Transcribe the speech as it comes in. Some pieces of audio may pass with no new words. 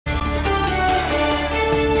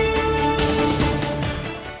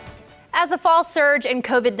As a fall surge in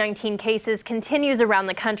COVID-19 cases continues around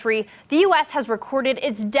the country, the U.S. has recorded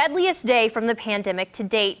its deadliest day from the pandemic to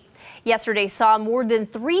date. Yesterday saw more than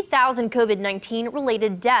 3,000 COVID-19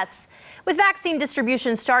 related deaths. With vaccine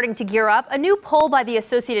distribution starting to gear up, a new poll by the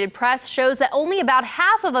Associated Press shows that only about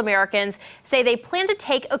half of Americans say they plan to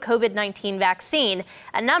take a COVID-19 vaccine,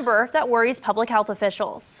 a number that worries public health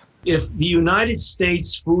officials. If the United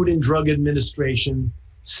States Food and Drug Administration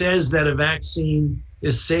says that a vaccine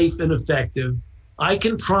is safe and effective, I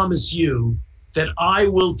can promise you that I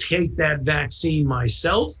will take that vaccine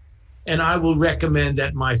myself, and I will recommend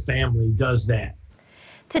that my family does that.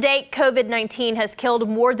 To date, COVID-19 has killed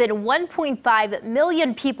more than 1.5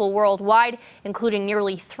 million people worldwide, including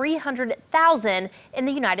nearly 300,000 in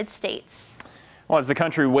the United States. Well, as the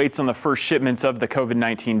country waits on the first shipments of the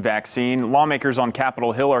COVID-19 vaccine, lawmakers on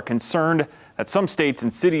Capitol Hill are concerned that some states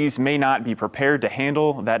and cities may not be prepared to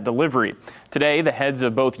handle that delivery. Today, the heads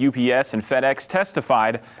of both UPS and FedEx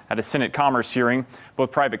testified at a Senate Commerce hearing.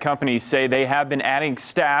 Both private companies say they have been adding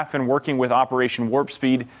staff and working with Operation Warp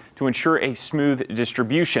Speed to ensure a smooth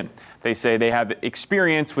distribution. They say they have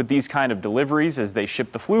experience with these kind of deliveries as they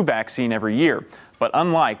ship the flu vaccine every year. But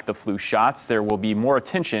unlike the flu shots, there will be more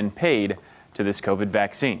attention paid to this COVID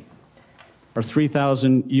vaccine. Our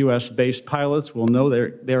 3,000 U.S.-based pilots will know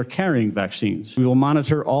they're carrying vaccines. We will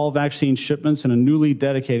monitor all vaccine shipments in a newly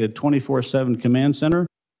dedicated 24/7 command center.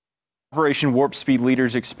 Operation Warp Speed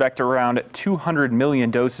leaders expect around 200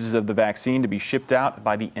 million doses of the vaccine to be shipped out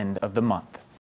by the end of the month.